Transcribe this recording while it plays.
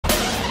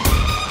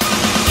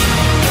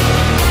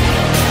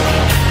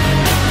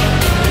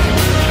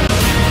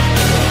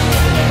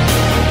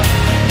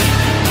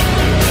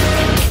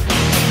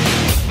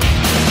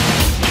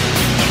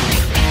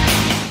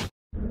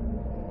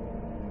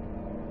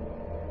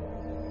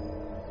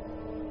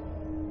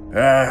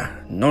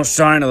No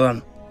sign of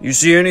them. You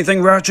see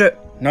anything, Ratchet?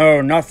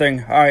 No,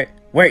 nothing.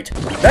 Wait.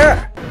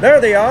 There! There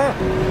they are!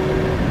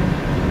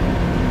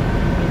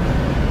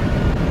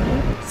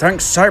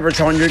 Thanks,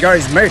 Cybertron, you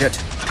guys made it.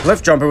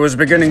 Cliffjumper was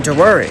beginning to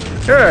worry.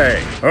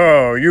 Hey!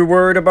 Oh, you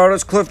worried about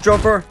us,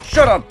 Cliffjumper?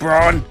 Shut up,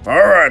 Brawn!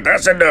 Alright,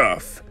 that's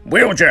enough.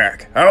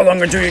 Wheeljack, how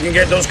long until you can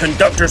get those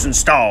conductors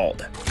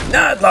installed?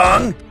 Not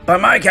long. By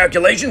my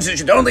calculations, it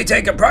should only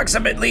take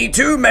approximately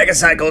 2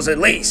 megacycles at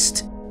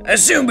least.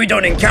 Assume we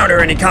don't encounter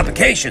any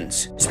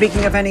complications.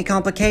 Speaking of any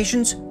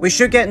complications, we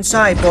should get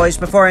inside, boys,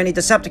 before any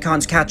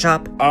Decepticons catch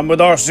up. I'm with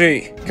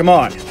RC. Come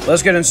on,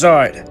 let's get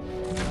inside.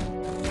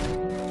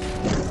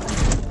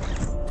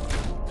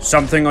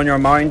 Something on your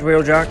mind,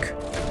 Wheeljack?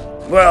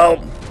 Well,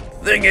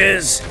 thing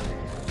is,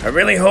 I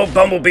really hope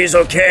Bumblebee's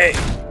okay.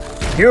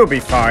 He'll be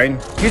fine.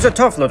 He's a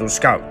tough little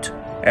scout.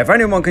 If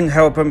anyone can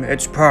help him,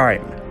 it's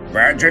Prime.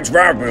 Ratchet's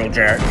right,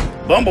 Wheeljack.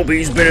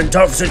 Bumblebee's been in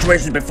tough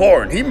situations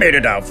before and he made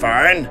it out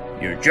fine.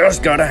 You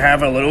just gotta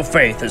have a little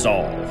faith is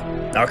all.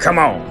 Now come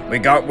on, we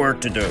got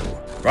work to do.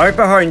 Right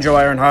behind you,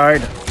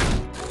 Ironhide.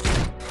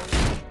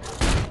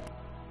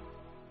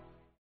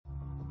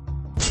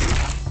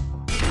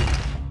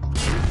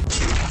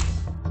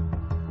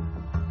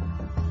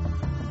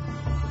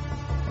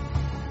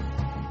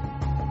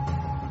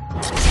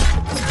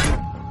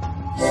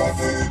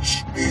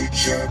 Ravage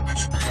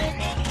eject.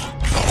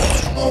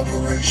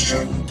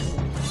 Operation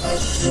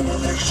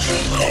Assimilation.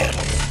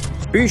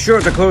 Be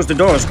sure to close the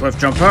doors,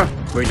 Cliffjumper.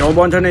 We don't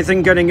want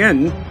anything getting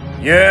in.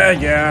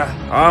 Yeah,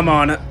 I'm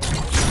on it.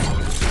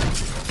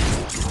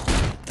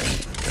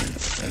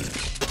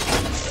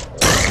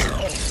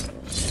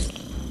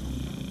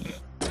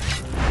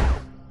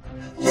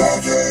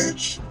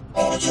 Ravage,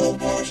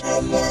 Autobot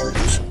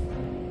alert.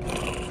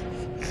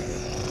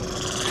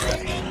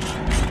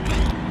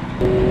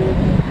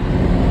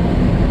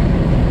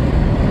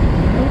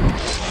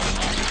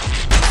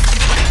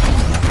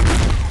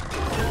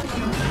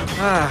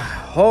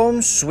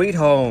 Home sweet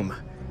home.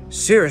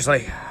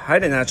 Seriously, I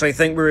didn't actually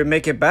think we would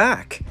make it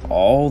back.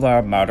 All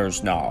that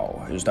matters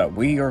now is that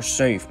we are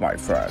safe, my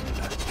friend.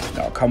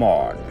 Now come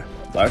on,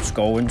 let's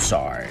go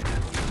inside.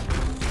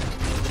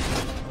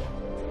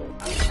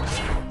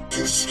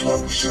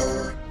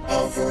 Disclosure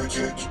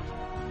averted.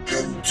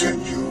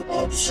 Continue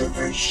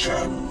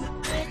observation.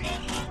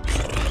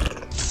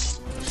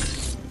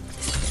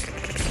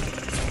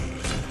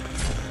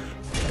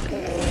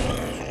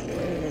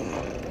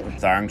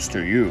 Thanks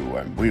to you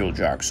and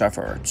Wheeljack's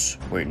efforts,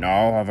 we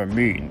now have a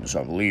means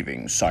of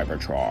leaving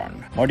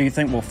Cybertron. What do you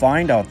think we'll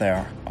find out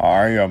there?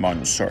 I am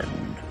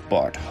uncertain,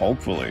 but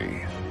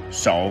hopefully,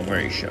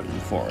 salvation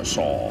for us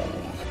all.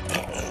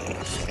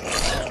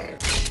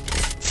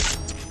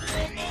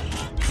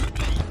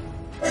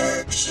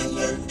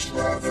 Excellent,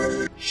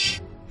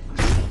 Ravage.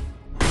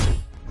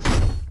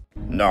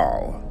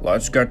 Now,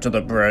 let's get to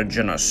the bridge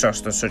and assess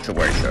the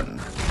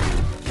situation.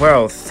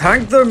 Well,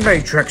 thank the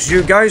Matrix,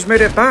 you guys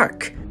made it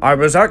back. I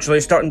was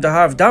actually starting to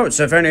have doubts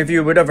if any of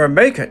you would ever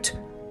make it.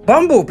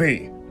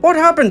 Bumblebee, what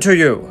happened to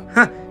you?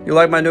 You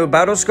like my new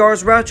battle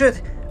scars,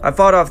 Ratchet? I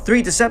fought off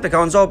 3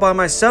 Decepticons all by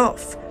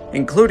myself,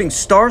 including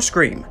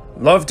Starscream.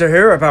 Love to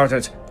hear about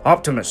it.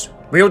 Optimus,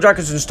 Wheeljack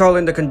is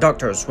installing the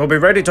conductors. We'll be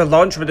ready to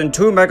launch within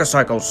 2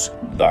 megacycles.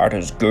 That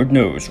is good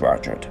news,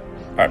 Ratchet.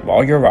 And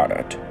while you're at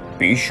it,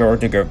 be sure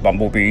to give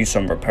Bumblebee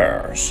some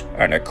repairs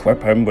and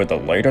equip him with the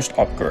latest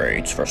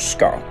upgrades for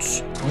scouts.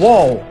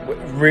 Whoa,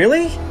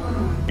 really?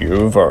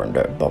 You've earned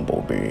it,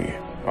 Bumblebee.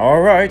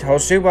 Alright, I'll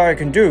see what I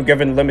can do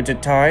given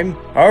limited time.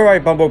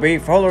 Alright, Bumblebee,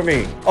 follow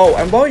me. Oh,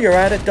 and while you're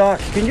at it, Doc,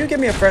 can you give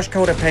me a fresh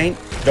coat of paint?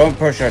 Don't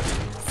push it.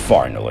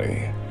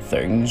 Finally,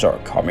 things are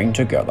coming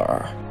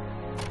together.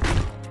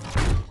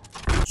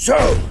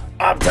 So,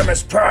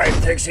 Optimus Prime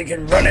thinks he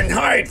can run and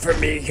hide from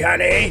me, can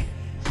he?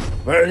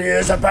 Well, he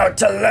is about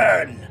to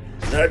learn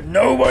that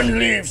no one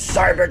leaves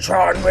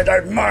Cybertron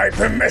without my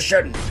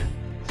permission.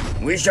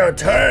 We shall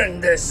turn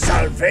this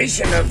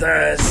salvation of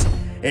theirs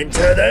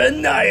into the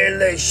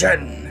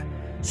annihilation.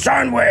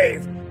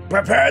 Soundwave,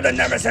 prepare the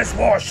Nemesis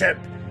warship.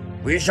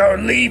 We shall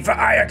leave for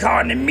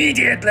Iacon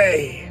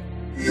immediately.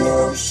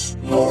 Yes,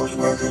 Lord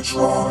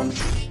Megatron.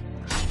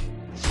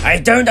 I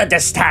don't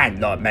understand,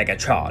 Lord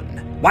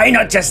Megatron. Why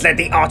not just let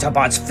the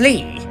Autobots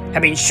flee? I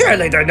mean,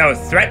 surely they're no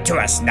threat to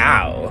us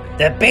now.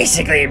 They're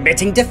basically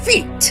admitting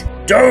defeat.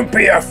 Don't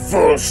be a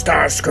fool,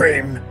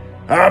 Starscream.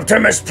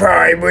 Optimus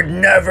Prime would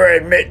never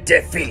admit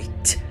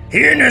defeat.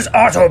 He and his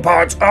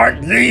Autobots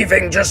aren't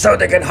leaving just so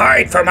they can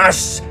hide from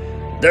us.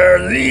 They're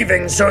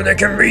leaving so they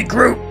can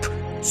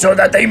regroup, so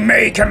that they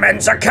may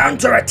commence a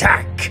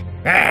counterattack.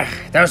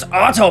 Those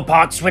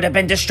Autobots would have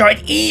been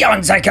destroyed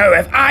eons ago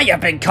if I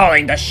had been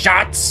calling the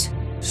shots.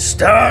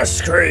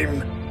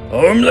 Starscream,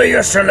 only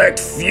a select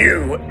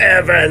few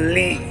ever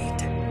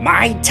lead.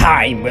 My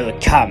time will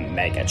come,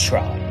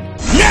 Megatron.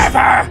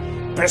 Never!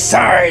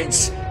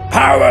 Besides,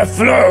 power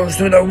flows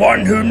through the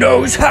one who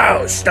knows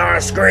how,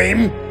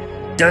 Starscream.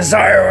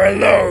 Desire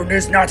alone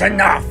is not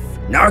enough.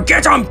 Now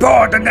get on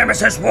board the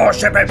Nemesis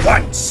warship at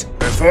once,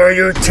 before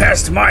you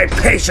test my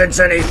patience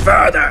any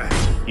further.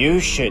 You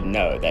should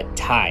know that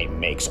time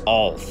makes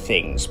all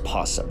things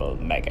possible,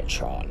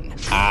 Megatron.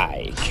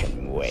 I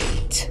can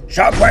wait.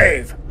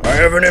 Shockwave, I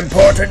have an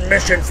important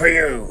mission for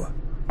you.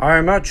 I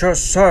am at your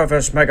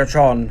service,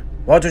 Megatron.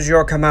 What is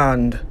your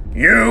command?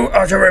 You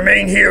are to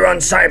remain here on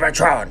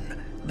Cybertron.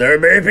 There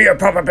may be a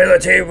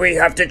probability we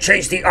have to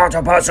chase the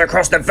Autobots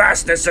across the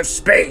vastness of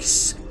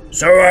space.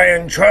 So I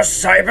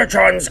entrust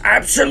Cybertron's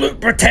absolute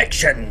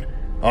protection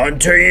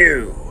unto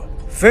you.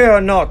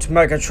 Fear not,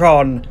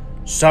 Megatron.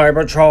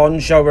 Cybertron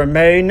shall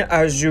remain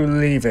as you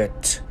leave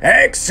it.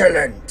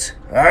 Excellent.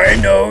 I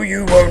know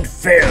you won't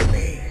fail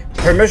me.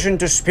 Permission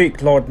to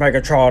speak, Lord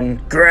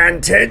Megatron.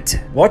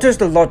 Granted. What is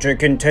the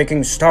logic in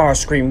taking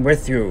Starscream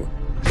with you?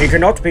 He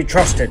cannot be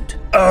trusted.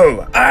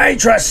 Oh, I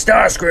trust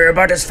Starscream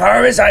about as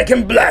far as I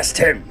can blast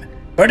him.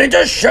 But it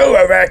does show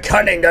a rare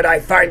cunning that I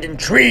find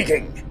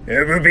intriguing.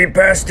 It would be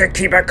best to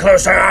keep a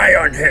closer eye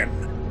on him,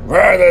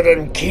 rather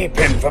than keep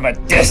him from a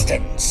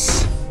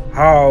distance.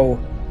 How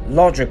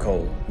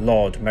logical,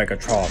 Lord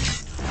Megatron.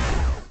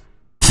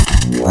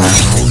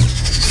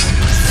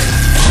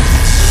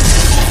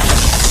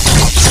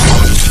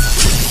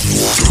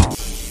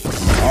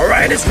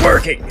 Alright, it's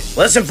working.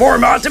 Let's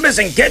inform Optimus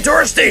and get to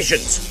our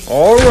stations.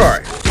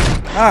 Alright.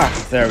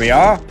 Ah, there we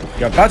are.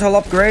 Your battle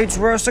upgrades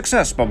were a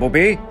success,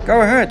 Bumblebee.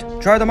 Go ahead,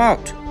 try them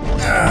out.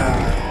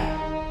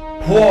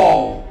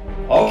 Whoa!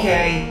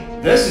 Okay,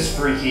 this is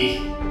freaky.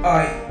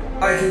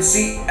 I can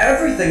see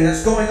everything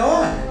that's going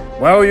on.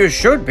 Well, you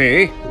should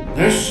be.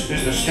 This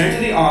is the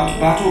state-of-the-art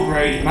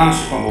battle-grade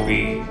mass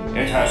Bumblebee.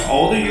 It has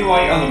all the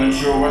UI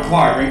elements you'll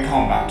require in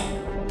combat.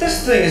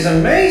 This thing is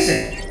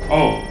amazing.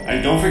 Oh,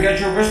 and don't forget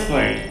your wrist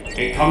blade.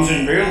 It comes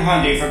in real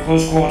handy for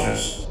close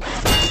quarters.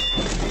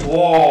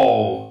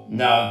 Whoa,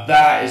 now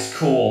that is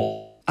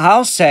cool.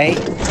 I'll say,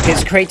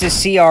 it's great to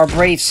see our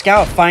brave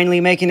scout finally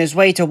making his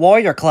way to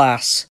warrior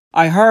class.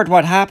 I heard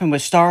what happened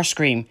with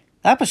Starscream.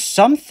 That was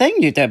something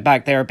you did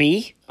back there,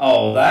 Bee.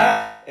 Oh,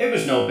 that? It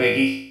was no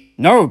biggie.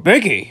 No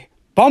biggie.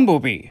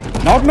 Bumblebee.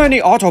 Not many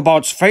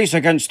Autobots face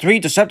against 3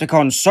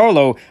 Decepticons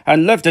solo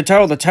and live to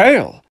tell the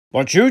tale.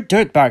 What you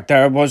did back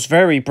there was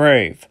very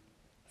brave.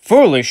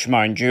 Foolish,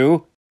 mind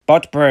you,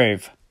 but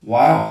brave.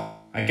 Wow,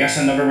 I guess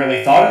I never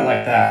really thought it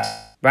like that.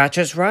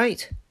 Ratchet's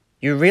right.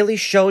 You really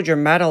showed your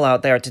mettle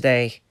out there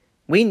today.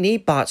 We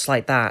need bots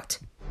like that.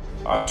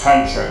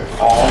 Attention,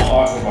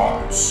 all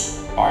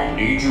Autobots. I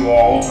need you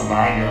all to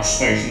man your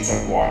stations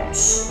at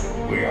once.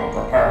 We are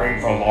preparing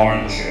for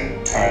launch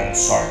in 10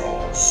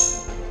 cycles.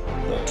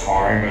 The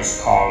time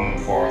has come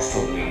for us to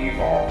leave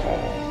our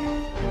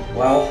home.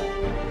 Well,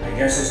 I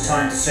guess it's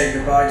time to say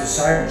goodbye to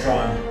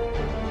Cybertron.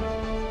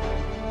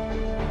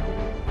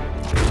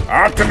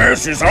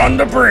 Optimus is on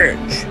the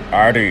bridge.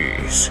 At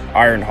ease.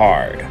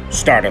 Ironhide.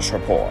 Status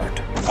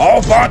report.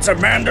 All bots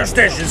have manned their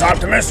stations,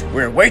 Optimus.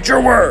 We await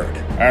your word.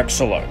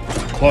 Excellent.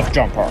 Cliff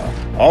Jumper.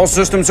 All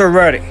systems are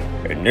ready.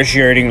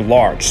 Initiating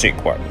launch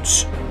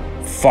sequence.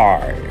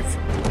 5,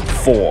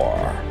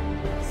 4,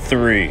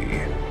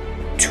 3,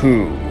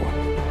 2,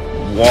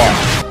 1.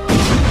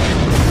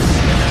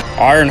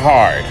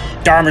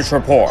 Ironhide. Damage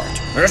report.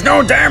 There's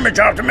no damage,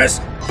 Optimus.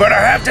 But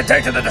I have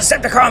detected a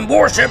Decepticon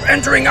warship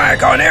entering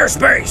Iacon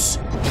airspace!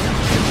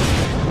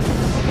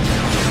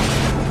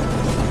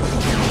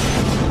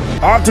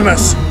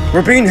 Optimus!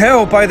 We're being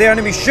hailed by the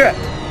enemy ship!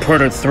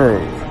 Put it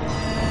through.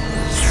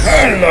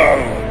 Hello,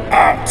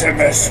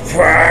 Optimus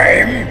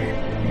Prime!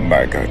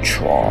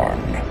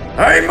 Megatron.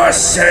 I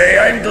must say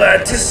I'm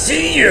glad to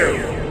see you!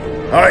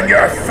 On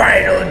your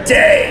final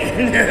day!